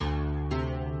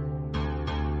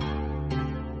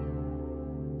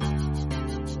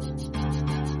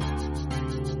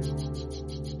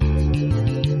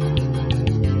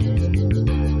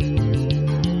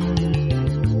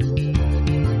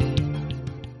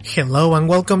Hello and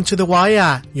welcome to The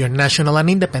Wire, your national and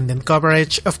independent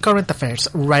coverage of current affairs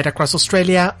right across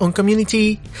Australia on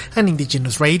community and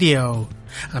Indigenous radio.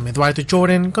 I'm Eduardo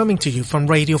Jordan, coming to you from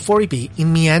Radio 40B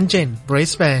in Meanjin,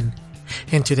 Brisbane.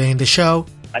 And today in the show,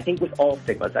 I think with all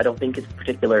stigmas, I don't think it's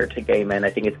particular to gay men. I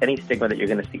think it's any stigma that you're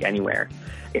going to see anywhere.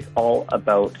 It's all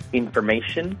about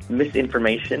information,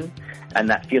 misinformation, and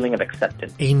that feeling of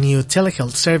acceptance. A new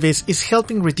telehealth service is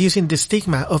helping reducing the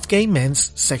stigma of gay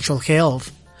men's sexual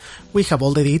health. We have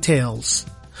all the details.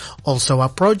 Also, a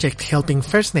project helping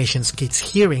First Nations kids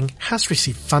hearing has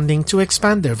received funding to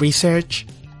expand their research.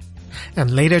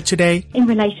 And later today, in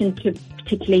relation to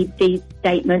particularly these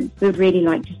statements, we would really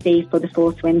like to see for the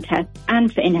forced WIN test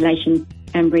and for inhalation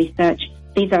and research.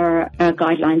 These are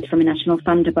guidelines from a national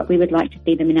funder, but we would like to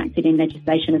see them enacted in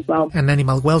legislation as well. An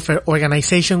animal welfare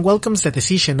organization welcomes the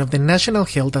decision of the National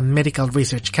Health and Medical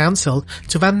Research Council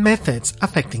to ban methods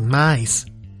affecting mice.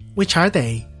 Which are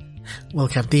they? We'll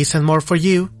have this and more for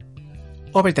you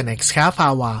over the next half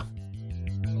hour.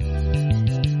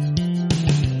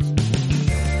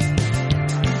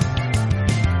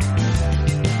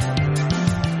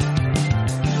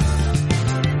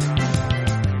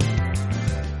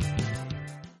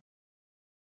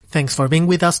 Thanks for being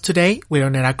with us today. We're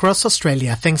on air across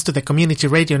Australia thanks to the Community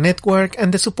Radio Network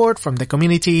and the support from the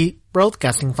Community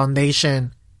Broadcasting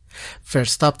Foundation.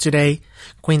 First up today,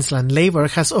 Queensland Labor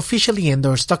has officially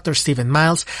endorsed Dr. Stephen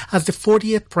Miles as the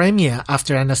 40th Premier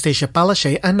after Anastasia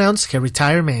Palaszczuk announced her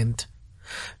retirement.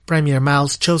 Premier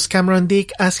Miles chose Cameron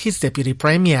Dick as his Deputy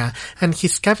Premier, and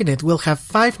his cabinet will have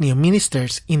 5 new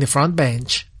ministers in the front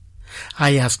bench.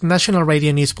 I asked National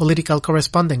Radio News political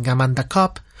correspondent Amanda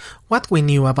Cobb what we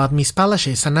knew about Ms.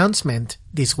 Palaszczuk's announcement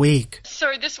this week.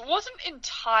 So this wasn't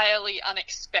entirely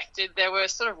unexpected. There were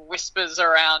sort of whispers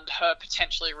around her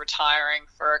potentially retiring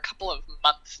for a couple of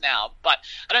months now, but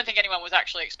I don't think anyone was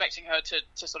actually expecting her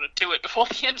to sort of do it before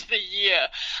the end of the year.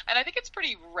 And I think it's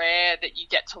pretty rare that you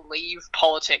get to leave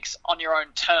politics on your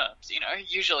own terms. You know,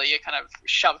 usually you're kind of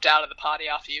shoved out of the party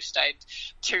after you've stayed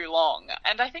too long.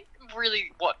 And I think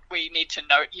really what we need to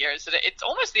note here is that it's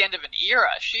almost the end of an era.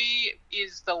 She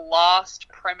is the last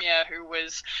Premier who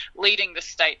was leading the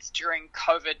states during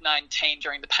COVID-19,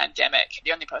 during the pandemic.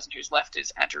 The only person who's left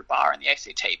is Andrew Barr in the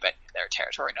ACT, but they're a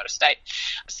territory, not a state.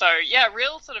 So, yeah,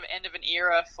 real sort of end of an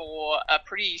era for a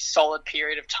pretty solid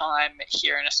period of time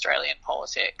here in Australian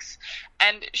politics.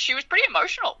 And she was pretty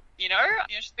emotional, you know.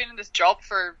 She's been in this job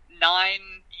for 9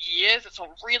 years. It's a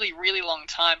really, really long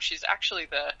time. She's actually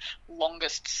the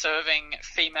longest serving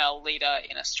female leader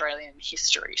in Australian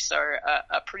history. So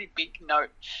a pretty big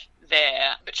note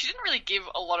there. But she didn't really give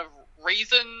a lot of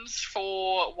reasons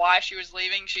for why she was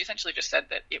leaving. She essentially just said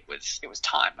that it was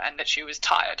time and that she was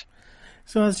tired.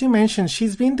 So as you mentioned,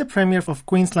 she's been the Premier of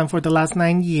Queensland for the last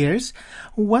 9 years.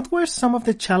 What were some of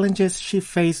the challenges she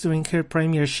faced during her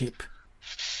premiership?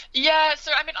 Yeah,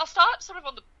 so I mean, I'll start sort of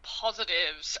on the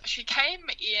positives. She came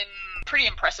in pretty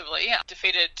impressively,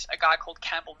 defeated a guy called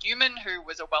Campbell Newman, who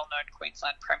was a well-known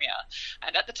Queensland Premier.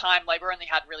 And at the time, Labor only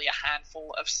had really a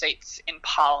handful of seats in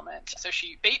Parliament. So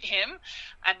she beat him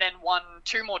and then won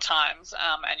 2 more times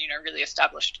and, you know, really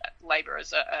established Labor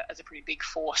as a pretty big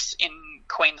force in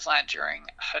Queensland during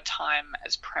her time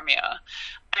as Premier.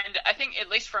 And I think, at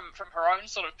least from her own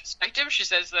sort of perspective, she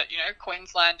says that, you know,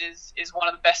 Queensland is one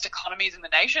of the best economies in the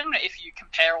nation. If you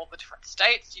compare all the different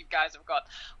states, you guys have got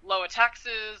lower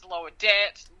taxes, lower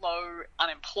debt, low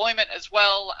unemployment as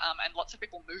well, and lots of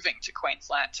people moving to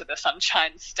Queensland, to the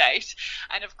Sunshine State.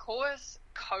 And of course,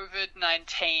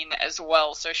 COVID-19 as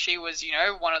well. So she was, you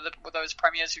know, one of those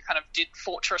premiers who kind of did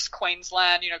Fortress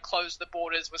Queensland, you know, closed the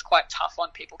borders, was quite tough on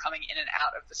people coming in and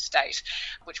out of the state,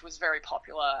 which was very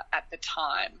popular at the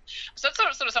time. So that's sort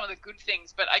of some of the good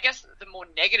things. But I guess the more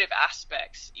negative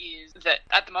aspects is that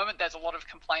at the moment there's a lot of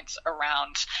complaints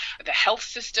around the health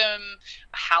system,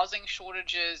 housing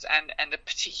shortages, and the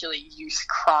particularly youth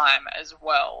crime as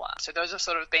well. So those have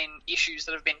sort of been issues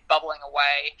that have been bubbling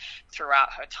away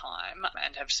throughout her time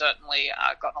and have certainly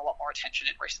gotten a lot more attention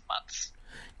in recent months.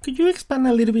 Could you expand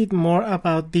a little bit more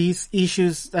about these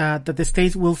issues that the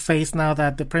state will face now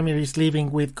that the Premier is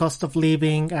leaving, with cost of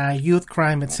living, youth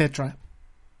crime, etc.?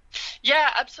 Yeah,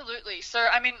 absolutely. So,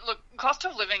 I mean, look, cost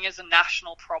of living is a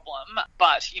national problem,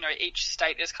 but, you know, each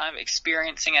state is kind of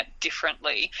experiencing it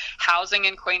differently. Housing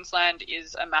in Queensland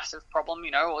is a massive problem.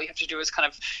 You know, all you have to do is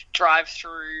kind of drive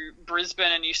through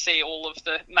Brisbane and you see all of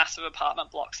the massive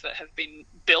apartment blocks that have been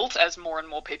built as more and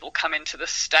more people come into the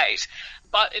state,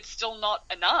 but it's still not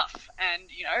enough. And,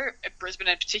 you know, Brisbane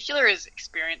in particular is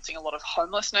experiencing a lot of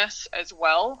homelessness as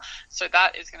well. So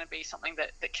that is going to be something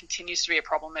that continues to be a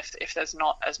problem if there's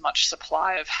not as much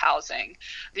supply of housing.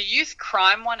 The youth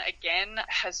crime one, again,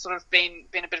 has sort of been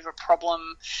a bit of a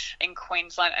problem in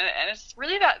Queensland. And it's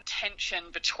really that tension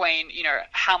between, you know,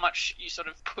 how much you sort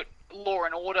of put law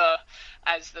and order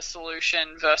as the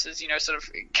solution versus, you know, sort of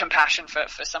compassion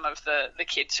for some of the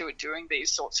kids who are doing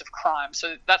these sorts of crimes.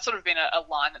 So that's sort of been a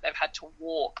line that they've had to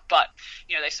walk, but,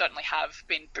 you know, they certainly have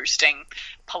been boosting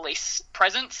police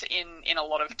presence in a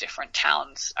lot of different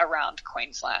towns around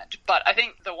Queensland. But I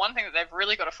think the one thing that they've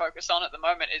really got to focus on at the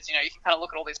moment is, you know, you can kind of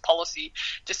look at all these policy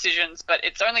decisions, but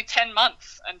it's only 10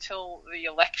 months until the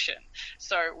election.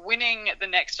 So winning the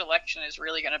next election is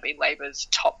really going to be Labor's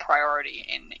top priority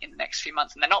in the next few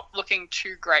months, and they're not looking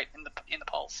too great in the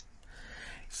polls.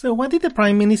 So what did the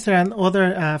Prime Minister and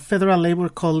other federal Labour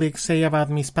colleagues say about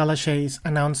Ms. Palaszczuk's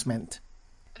announcement?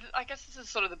 I guess this is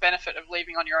sort of the benefit of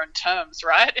leaving on your own terms,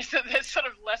 right? Is that there's sort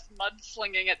of less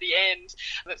mudslinging at the end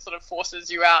that sort of forces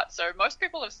you out. So most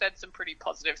people have said some pretty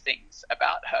positive things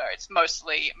about her. It's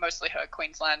mostly her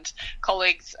Queensland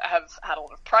colleagues have had a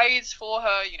lot of praise for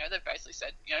her. You know, they've basically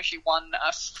said, you know, she won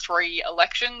us 3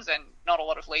 elections, and not a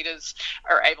lot of leaders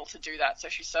are able to do that. So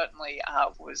she certainly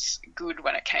was good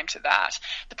when it came to that.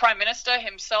 The Prime Minister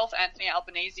himself, Anthony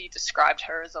Albanese, described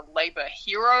her as a Labor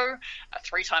hero, a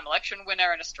 3-time election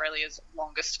winner, and Australia's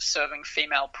longest-serving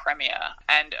female premier.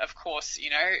 And of course, you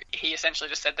know, he essentially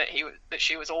just said that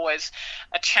she was always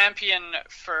a champion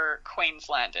for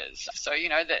Queenslanders. So, you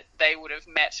know, that they would have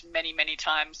met many, many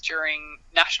times during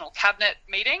national cabinet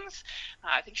meetings.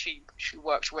 I think she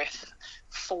worked with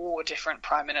 4 different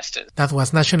prime ministers. That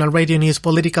was National Radio News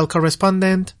political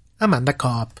correspondent Amanda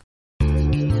Cobb.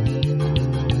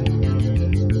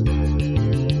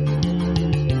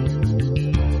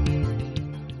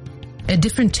 A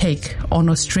different take on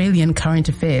Australian current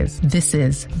affairs. This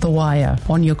is The Wire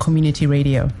on your community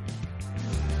radio.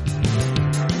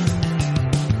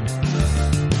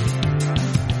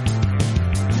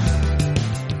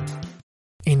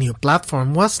 A new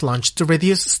platform was launched to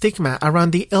reduce stigma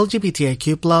around the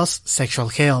LGBTIQ+ sexual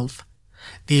health.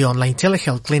 The online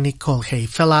telehealth clinic called Hey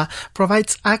Fella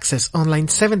provides access online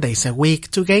 7 days a week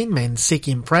to gay men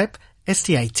seeking PrEP,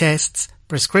 STI tests,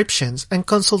 prescriptions and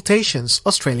consultations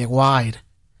Australia-wide.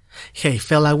 Hey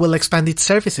Fella will expand its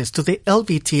services to the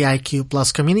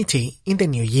LGBTIQ+ community in the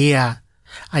new year.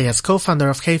 I asked co-founder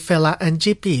of Hey Fella and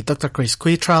GP Dr. Chris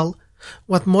Quitral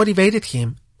what motivated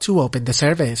him to open the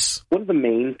service. One of the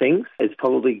main things is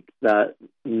probably the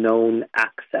known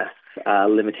access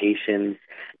limitations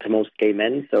to most gay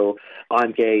men. So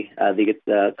I'm gay.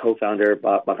 The co-founder,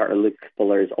 my partner Luke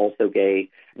Fuller, is also gay.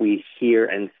 We hear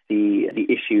and see the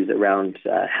issues around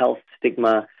health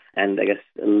stigma and, I guess,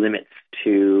 limits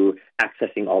to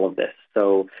accessing all of this.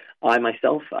 So I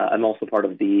myself, I'm also part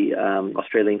of the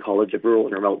Australian College of Rural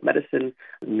and Remote Medicine.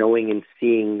 Knowing and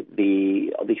seeing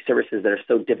these services that are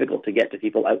so difficult to get to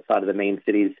people outside of the main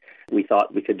cities, we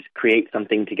thought we could create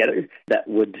something together that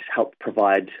would help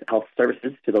provide health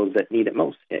services to those that need it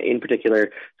most. In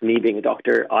particular, me being a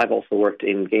doctor, I've also worked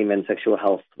in gay men's sexual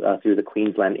health through the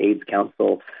Queensland AIDS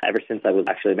Council ever since I was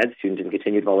actually a med student, and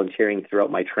continued volunteering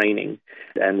throughout my training.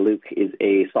 And Luke is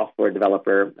a software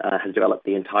developer, has developed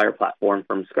the entire platform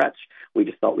from scratch. We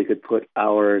just thought we could put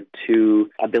our 2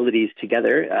 abilities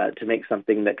together to make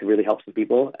something that could really help some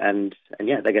people. And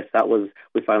yeah, I guess that was,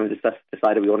 we finally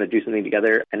decided we want to do something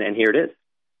together, and here it is.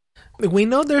 We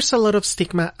know there's a lot of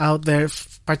stigma out there,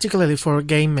 particularly for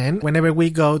gay men. Whenever we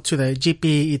go to the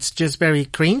GP, it's just very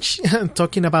cringe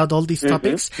talking about all these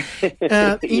topics.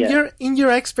 In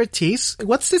your expertise,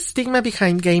 what's the stigma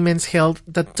behind gay men's health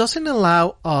that doesn't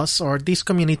allow us or this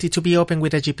community to be open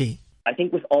with a GP? I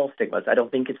think with all stigmas, I don't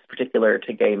think it's particular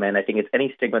to gay men. I think it's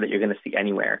any stigma that you're going to see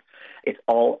anywhere. It's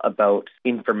all about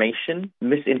information,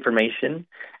 misinformation,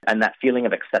 and that feeling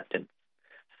of acceptance.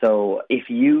 So if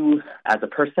you, as a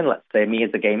person, let's say me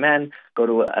as a gay man, go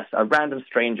to a random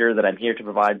stranger that I'm here to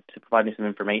provide me some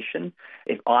information,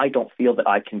 if I don't feel that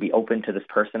I can be open to this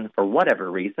person for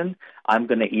whatever reason, I'm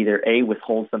going to either A,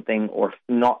 withhold something, or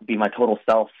not be my total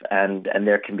self, and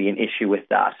there can be an issue with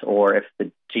that. Or if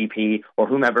the GP or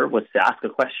whomever was to ask a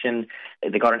question,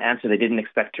 they got an answer they didn't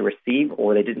expect to receive,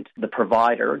 or the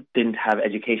provider didn't have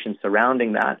education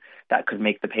surrounding that could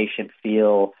make the patient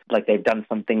feel like they've done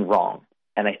something wrong.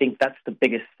 And I think that's the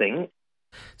biggest thing.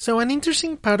 So an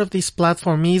interesting part of this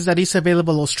platform is that it's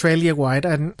available Australia-wide,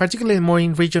 and particularly more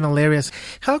in regional areas.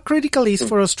 How critical is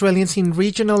for Australians in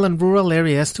regional and rural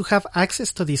areas to have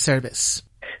access to this service?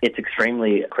 It's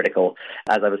extremely critical.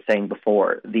 As I was saying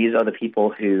before, these are the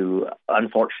people who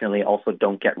unfortunately also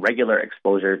don't get regular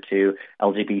exposure to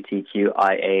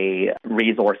LGBTQIA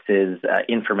resources,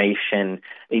 information,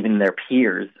 even their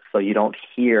peers. So you don't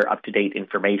hear up-to-date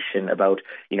information about,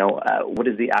 what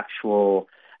is the actual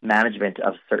management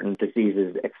of certain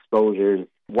diseases, exposures,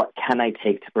 what can I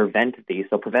take to prevent these?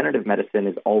 So preventative medicine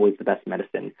is always the best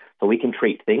medicine. So we can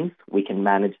treat things, we can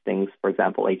manage things, for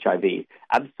example, HIV.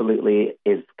 Absolutely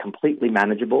is completely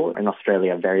manageable in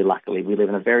Australia, very luckily. We live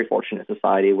in a very fortunate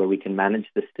society where we can manage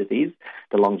this disease.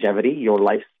 The longevity, your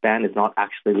lifespan is not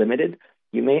actually limited.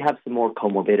 You may have some more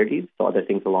comorbidities, so other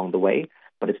things along the way,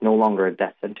 but it's no longer a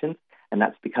death sentence. And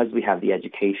that's because we have the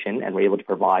education and we're able to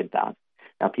provide that.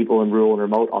 Now, people in rural and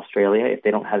remote Australia, if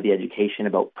they don't have the education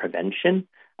about prevention,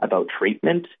 about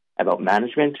treatment, about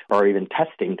management, or even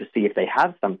testing to see if they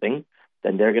have something,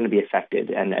 then they're going to be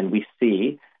affected. And we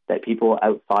see that people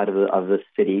outside of the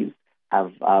cities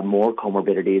have more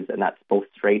comorbidities, and that's both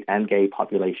straight and gay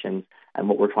populations. And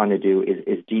what we're trying to do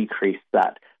is decrease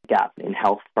that gap in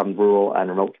health from rural and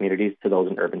remote communities to those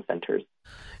in urban centres.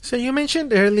 So you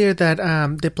mentioned earlier that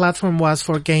the platform was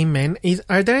for gay men.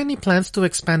 Are there any plans to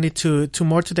expand it to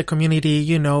more to the community,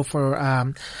 for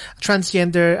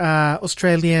transgender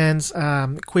Australians,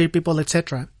 queer people,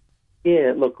 etc.?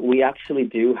 Yeah, look, we actually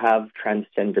do have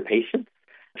transgender patients.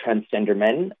 Transgender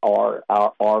men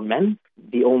are men.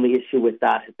 The only issue with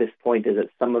that at this point is that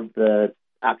some of the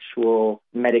actual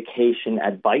medication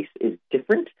advice is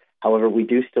different. However, we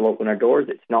do still open our doors.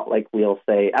 It's not like we'll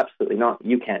say, absolutely not,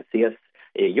 you can't see us,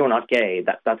 you're not gay.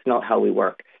 That's not how we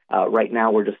work. Right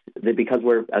now, because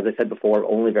we're, as I said before,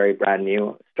 only very brand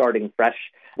new, starting fresh.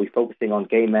 We're focusing on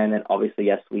gay men, and obviously,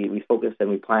 yes, we focus and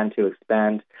we plan to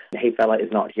expand. Hey Fella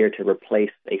is not here to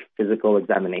replace a physical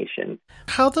examination.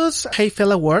 How does Hey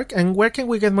Fella work, and where can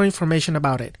we get more information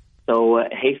about it? So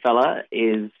Hey Fella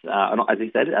is, as I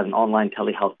said, an online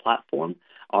telehealth platform.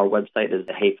 Our website is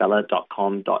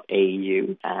heyfella.com.au.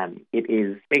 It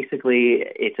is basically,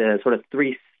 it's a sort of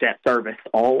 3-step service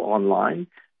all online.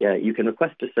 You can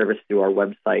request a service through our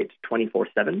website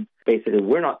 24/7. Basically,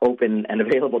 we're not open and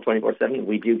available 24/7.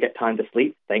 We do get time to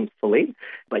sleep, thankfully.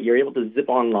 But you're able to zip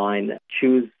online,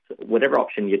 choose whatever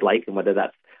option you'd like, and whether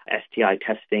that's STI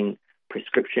testing,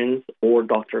 prescriptions, or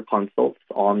doctor consults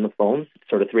on the phone.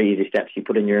 Sort of 3 easy steps. You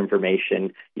put in your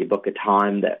information, you book a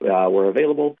time that we're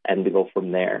available, and we go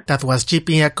from there. That was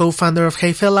GP and co-founder of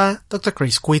Hey Fella, Dr.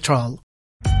 Chris Quitrall.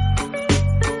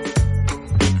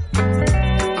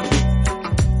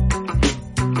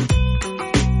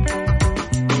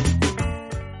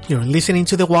 You're listening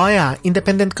to The Wire,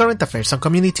 independent current affairs on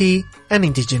community and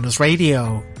Indigenous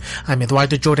radio. I'm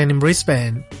Eduardo Jordan in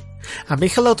Brisbane. A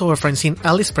big hello to our friends in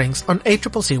Alice Springs on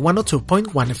ACCC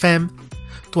 102.1 FM,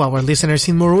 to our listeners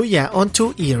in Moruya on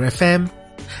 2ER FM,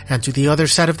 and to the other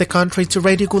side of the country to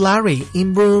Radio Gulari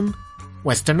in Broome,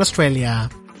 Western Australia.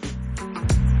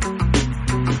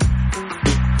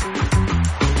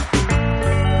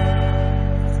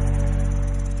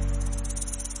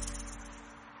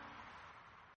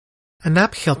 An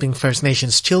app helping First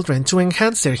Nations children to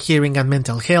enhance their hearing and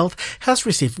mental health has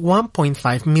received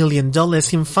 $1.5 million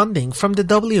in funding from the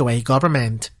WA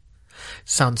government.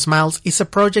 Sound Smiles is a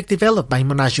project developed by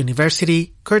Monash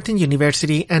University, Curtin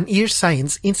University and Ear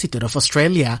Science Institute of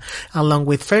Australia, along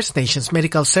with First Nations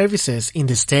medical services in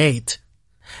the state.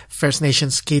 First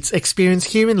Nations kids experience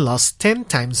hearing loss 10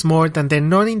 times more than their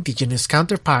non-Indigenous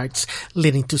counterparts,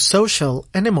 leading to social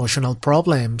and emotional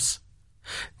problems.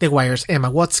 The Wire's Emma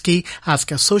Watsky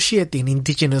asked Associate Dean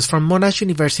Indigenous from Monash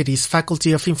University's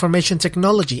Faculty of Information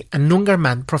Technology and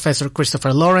Noongarman Professor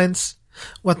Christopher Lawrence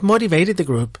what motivated the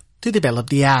group to develop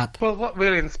the app. Well, what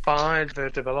really inspired the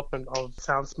development of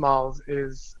Sound Smiles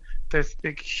is this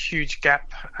big, huge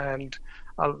gap and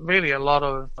really a lot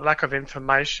of lack of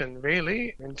information,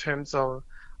 really, in terms of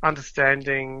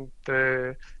understanding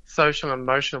the social and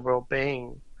emotional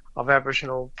well-being of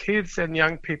Aboriginal kids and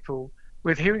young people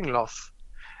with hearing loss.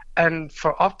 And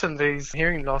for often these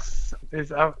hearing loss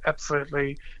is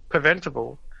absolutely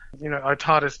preventable.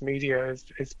 Otitis media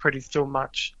is pretty still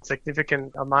much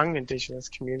significant among Indigenous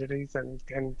communities,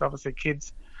 and obviously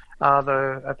kids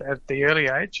are at the early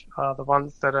age are the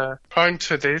ones that are prone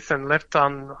to this, and left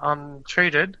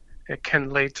untreated, it can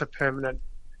lead to permanent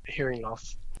hearing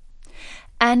loss.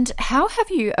 And how have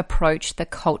you approached the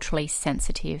culturally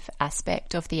sensitive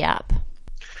aspect of the app?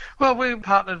 Well, we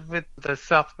partnered with the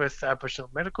Southwest Aboriginal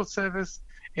Medical Service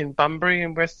in Bunbury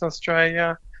in Western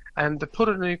Australia and the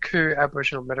Puranuku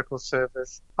Aboriginal Medical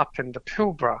Service up in the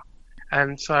Pilbara.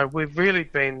 And so we've really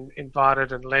been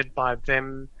invited and led by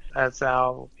them as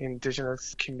our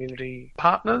Indigenous community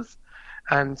partners.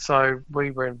 And so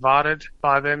we were invited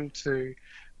by them to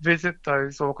visit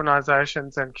those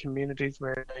organisations and communities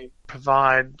where they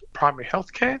provide primary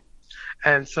health care.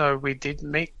 And so we did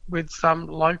meet with some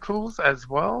locals as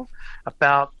well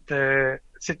about the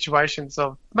situations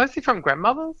of, mostly from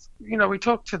grandmothers. You know, we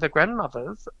talked to the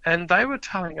grandmothers and they were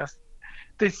telling us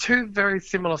these two very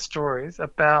similar stories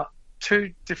about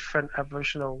two different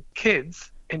Aboriginal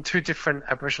kids in two different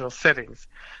Aboriginal settings,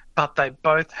 but they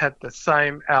both had the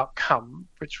same outcome,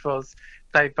 which was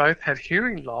they both had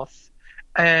hearing loss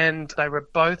and they were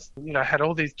both, you know, had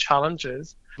all these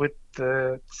challenges with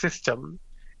the system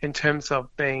in terms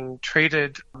of being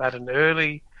treated at an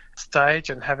early stage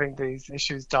and having these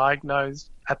issues diagnosed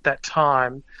at that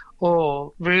time,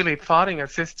 or really fighting a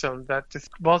system that just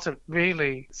wasn't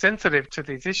really sensitive to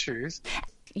these issues.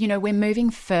 You know, we're moving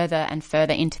further and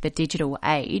further into the digital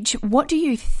age. What do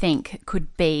you think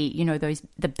could be, you know,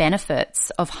 the benefits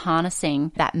of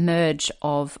harnessing that merge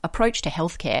of approach to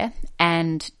healthcare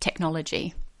and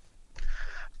technology?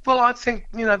 Well, I think,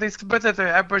 you know, whether they're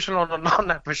Aboriginal or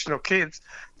non-Aboriginal kids,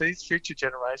 these future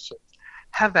generations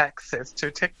have access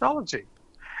to technology.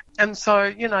 And so,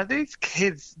 you know, these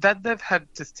kids, that they've had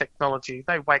this technology,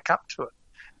 they wake up to it.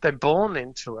 They're born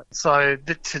into it. So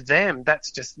to them,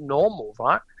 that's just normal,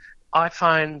 right? I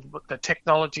find the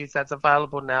technologies that's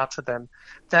available now to them,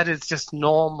 that is just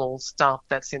normal stuff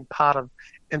that's in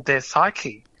their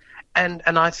psyche. And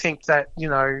I think that, you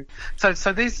know,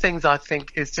 so these things, I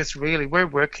think, is just really, we're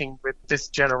working with this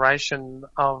generation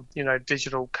of, you know,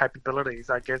 digital capabilities,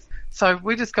 I guess. So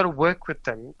we just got to work with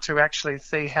them to actually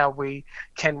see how we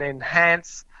can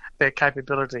enhance their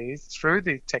capabilities through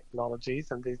these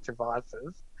technologies and these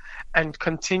devices, and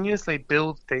continuously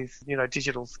build these, you know,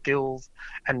 digital skills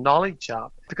and knowledge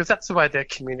up, because that's the way they're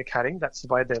communicating, that's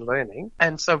the way they're learning.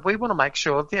 And so we want to make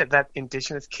sure that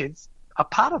Indigenous kids are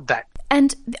part of that.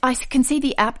 And I can see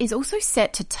the app is also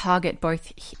set to target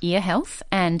both ear health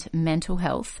and mental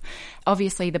health.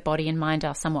 Obviously, the body and mind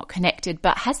are somewhat connected,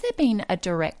 but has there been a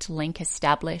direct link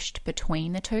established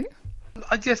between the two?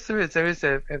 Yes, there is. There is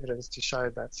evidence to show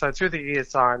that. So through the Ear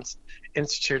Science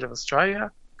Institute of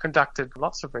Australia, conducted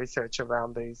lots of research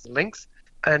around these links.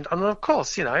 And of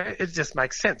course, you know, it just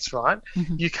makes sense, right?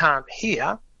 Mm-hmm. You can't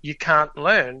hear, you can't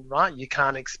learn, right? You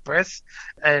can't express.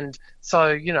 And so,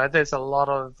 you know, there's a lot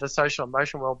of the social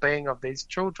emotional well-being of these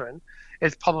children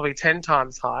is probably 10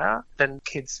 times higher than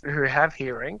kids who have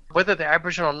hearing, whether they're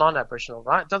Aboriginal or non-Aboriginal,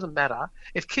 right? It doesn't matter.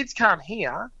 If kids can't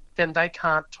hear, then they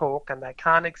can't talk and they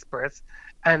can't express.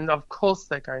 And of course,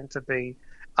 they're going to be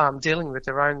dealing with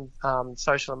their own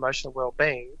social emotional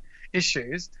well-being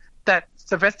issues that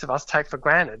the rest of us take for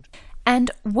granted.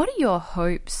 And what are your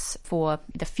hopes for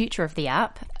the future of the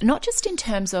app, not just in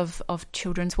terms of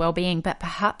children's well-being, but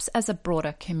perhaps as a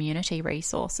broader community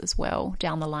resource as well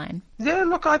down the line? Yeah,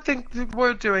 look, I think what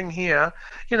we're doing here,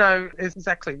 you know, is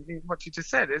exactly what you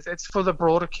just said. It's for the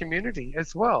broader community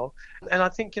as well. And I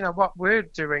think, you know, what we're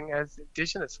doing as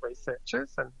Indigenous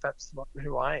researchers, and that's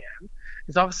who I am,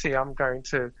 is obviously I'm going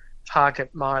to target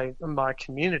my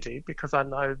community because I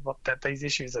know that these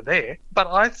issues are there. But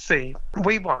I see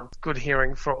we want good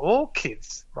hearing for all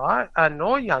kids, right, and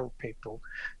all young people,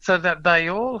 so that they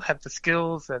all have the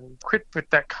skills and equipped with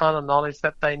that kind of knowledge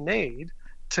that they need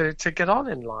to get on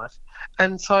in life.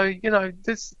 And so, you know,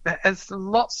 this has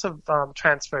lots of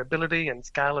transferability and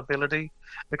scalability,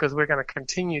 because we're going to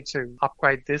continue to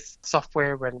upgrade this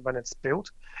software when it's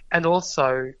built, and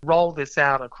also roll this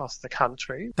out across the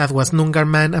country. That was Noongar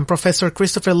man and Professor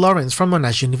Christopher Lawrence from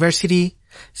Monash University,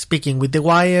 speaking with The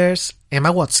Wire's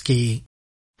Emma Watsky.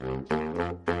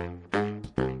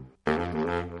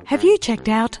 Have you checked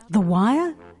out The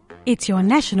Wire? It's your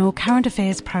national current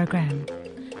affairs program.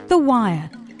 The Wire,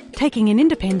 taking an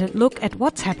independent look at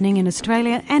what's happening in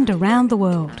Australia and around the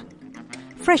world.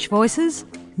 Fresh voices,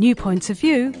 new points of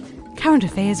view, current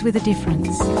affairs with a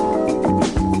difference.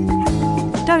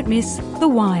 Don't miss The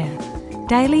Wire,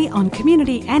 daily on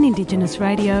community and Indigenous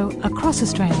radio across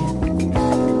Australia.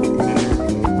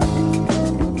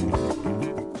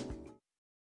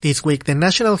 This week, the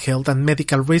National Health and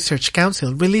Medical Research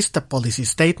Council released a policy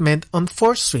statement on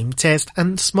forced swim test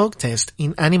and smoke test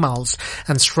in animals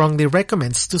and strongly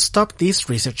recommends to stop this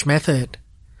research method.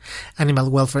 Animal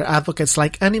welfare advocates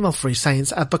like Animal Free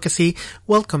Science Advocacy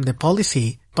welcome the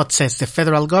policy, but says the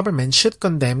federal government should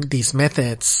condemn these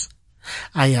methods.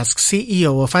 I asked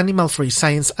CEO of Animal Free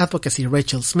Science Advocacy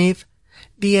Rachel Smith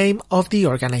the aim of the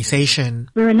organisation.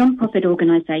 We're a non-profit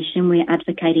organisation. We're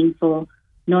advocating for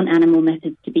non-animal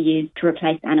methods to be used to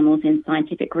replace animals in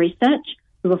scientific research.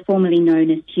 We were formerly known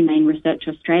as Humane Research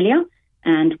Australia,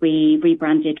 and we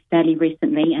rebranded fairly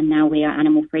recently, and now we are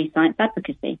Animal Free Science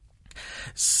Advocacy.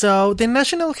 So the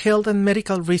National Health and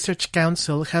Medical Research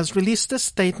Council has released a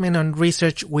statement on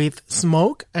research with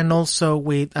smoke and also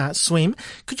with SWIM.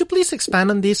 Could you please expand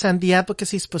on this and the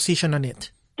advocacy's position on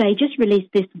it? They just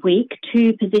released this week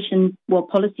two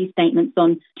policy statements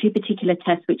on two particular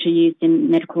tests which are used in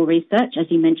medical research, as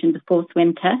you mentioned, the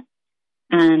 4SWIM test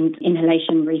and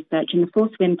inhalation research. And the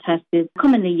 4SWIM test is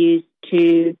commonly used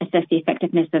to assess the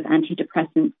effectiveness of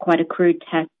antidepressants, quite a crude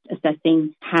test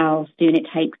assessing how soon it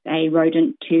takes a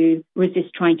rodent to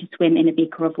resist trying to swim in a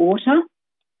beaker of water.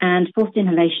 And forced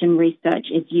inhalation research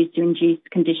is used to induce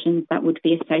conditions that would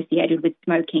be associated with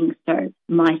smoking. So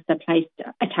mice are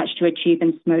attached to a tube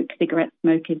and cigarette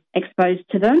smoke is exposed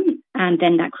to them. And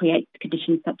then that creates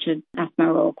conditions such as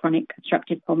asthma or chronic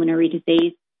obstructive pulmonary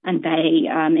disease. And they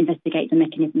investigate the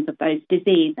mechanisms of those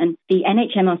disease. And the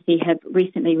NHMRC have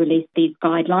recently released these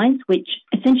guidelines, which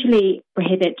essentially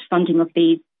prohibit funding of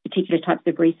these particular types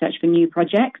of research for new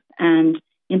projects and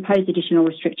impose additional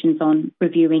restrictions on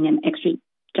reviewing and extra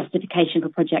justification for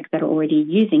projects that are already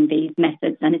using these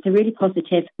methods. And it's a really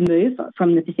positive move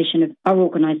from the position of our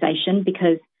organisation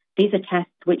because these are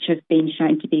tests which have been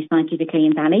shown to be scientifically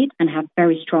invalid and have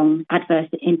very strong adverse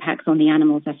impacts on the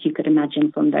animals, as you could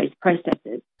imagine, from those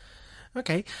processes.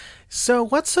 Okay. So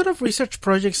what sort of research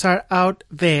projects are out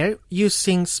there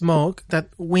using smoke that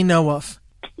we know of?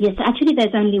 Yes, actually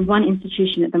there's only one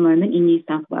institution at the moment in New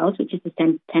South Wales, which is the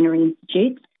Centenary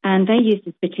Institute, and they use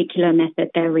this particular method,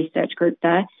 their research group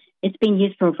there. It's been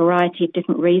used for a variety of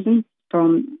different reasons,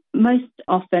 from most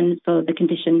often for the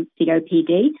condition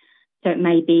COPD. So it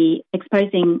may be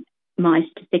exposing mice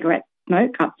to cigarette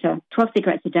smoke, up to 12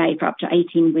 cigarettes a day for up to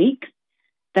 18 weeks.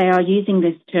 They are using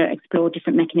this to explore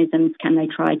different mechanisms. Can they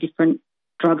try different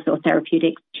drugs or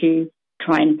therapeutics to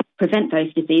try and prevent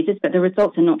those diseases? But the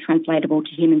results are not translatable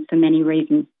to humans for many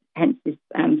reasons, hence this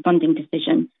funding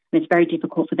decision. And it's very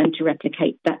difficult for them to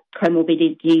replicate that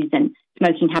comorbidities and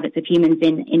smoking habits of humans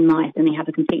in mice, and they have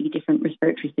a completely different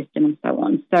respiratory system and so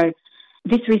on. So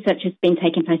this research has been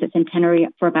taking place at Centenary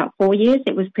for about 4 years.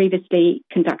 It was previously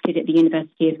conducted at the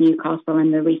University of Newcastle,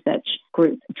 and the research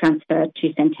group transferred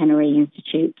to Centenary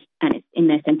Institute, and it's in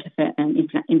their Centre for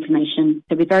Inflammation.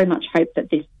 So we very much hope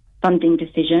that this funding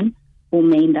decision will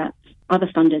mean that other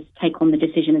funders take on the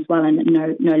decision as well and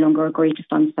no longer agree to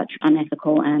fund such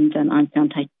unethical and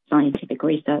unsound scientific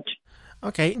research.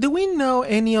 Okay. Do we know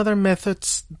any other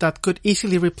methods that could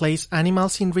easily replace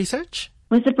animals in research?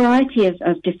 There's a variety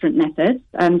of different methods,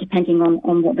 depending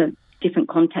on what the different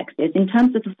context is. In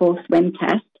terms of the 4SWIM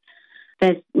test,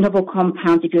 there's novel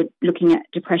compounds. If you're looking at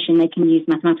depression, they can use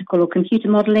mathematical or computer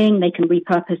modelling. They can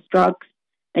repurpose drugs.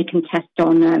 They can test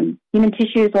on human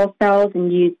tissues or cells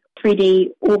and use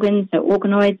 3D organs, so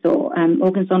organoids or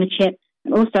organs on a chip.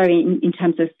 Also, in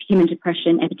terms of human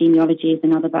depression, epidemiology is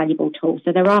another valuable tool.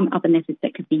 So there are other methods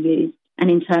that could be used. And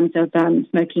in terms of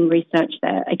smoking research,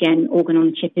 there again, organ on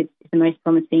a chip is the most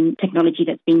promising technology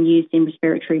that's been used in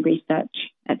respiratory research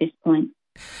at this point.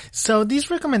 So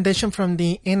this recommendation from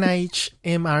the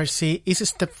NHMRC is a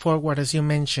step forward, as you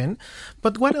mentioned.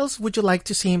 But what else would you like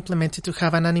to see implemented to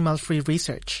have an animal-free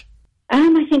research?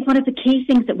 I think one of the key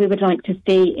things that we would like to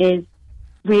see is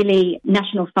really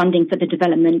national funding for the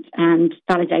development and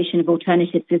validation of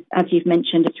alternatives. As you've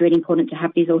mentioned, it's really important to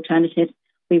have these alternatives.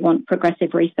 We want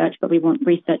progressive research, but we want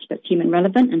research that's human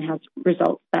relevant and has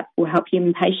results that will help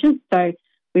human patients. So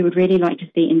we would really like to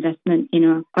see investment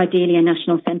in ideally a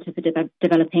national centre for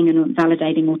developing and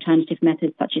validating alternative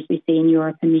methods such as we see in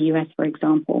Europe and the US, for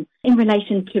example. In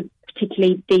relation to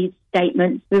particularly these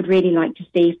statements, we would really like to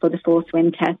see for the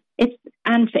 4SWIM test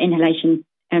and for inhalation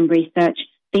research.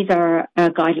 These are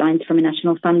guidelines from a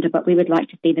national funder, but we would like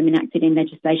to see them enacted in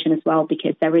legislation as well,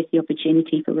 because there is the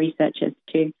opportunity for researchers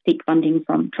to seek funding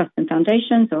from trusts and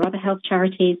foundations or other health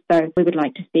charities. So we would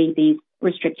like to see these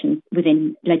restrictions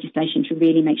within legislation to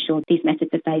really make sure these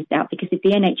methods are phased out, because if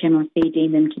the NHMRC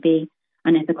deem them to be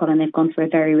unethical and they've gone through a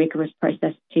very rigorous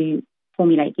process to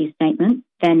formulate these statements,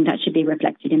 then that should be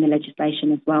reflected in the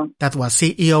legislation as well. That was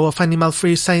CEO of Animal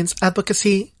Free Science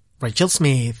Advocacy, Rachel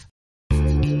Smith.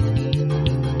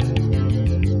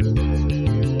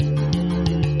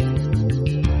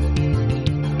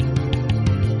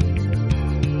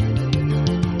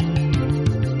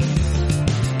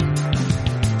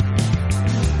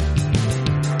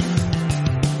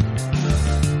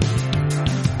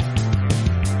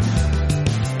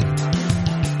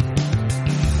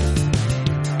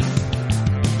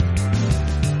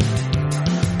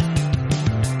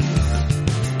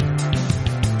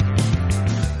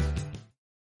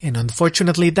 And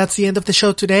unfortunately, that's the end of the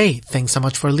show today. Thanks so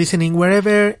much for listening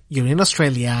wherever you're in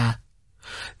Australia.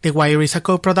 The Wire is a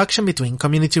co-production between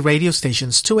community radio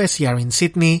stations 2SER in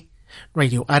Sydney,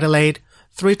 Radio Adelaide,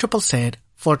 3ZZZ,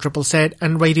 4ZZZ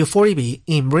and Radio 4EB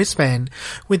in Brisbane,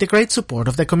 with the great support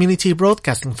of the Community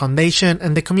Broadcasting Foundation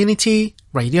and the Community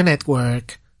Radio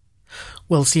Network.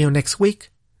 We'll see you next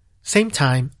week, same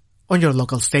time, on your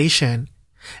local station.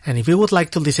 And if you would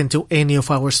like to listen to any of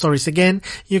our stories again,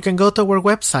 you can go to our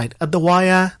website at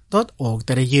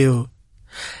thewire.org.au.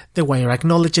 The Wire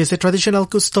acknowledges the traditional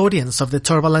custodians of the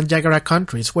Turrbal and Jagera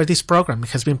countries where this program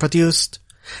has been produced,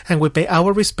 and we pay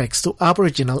our respects to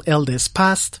Aboriginal elders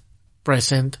past,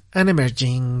 present and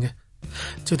emerging.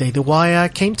 Today The Wire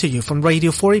came to you from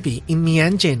Radio 4EB in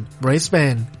Meanjin,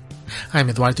 Brisbane. I'm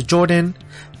Eduardo Jordan.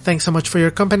 Thanks so much for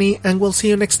your company and we'll see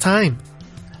you next time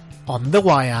on The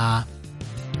Wire.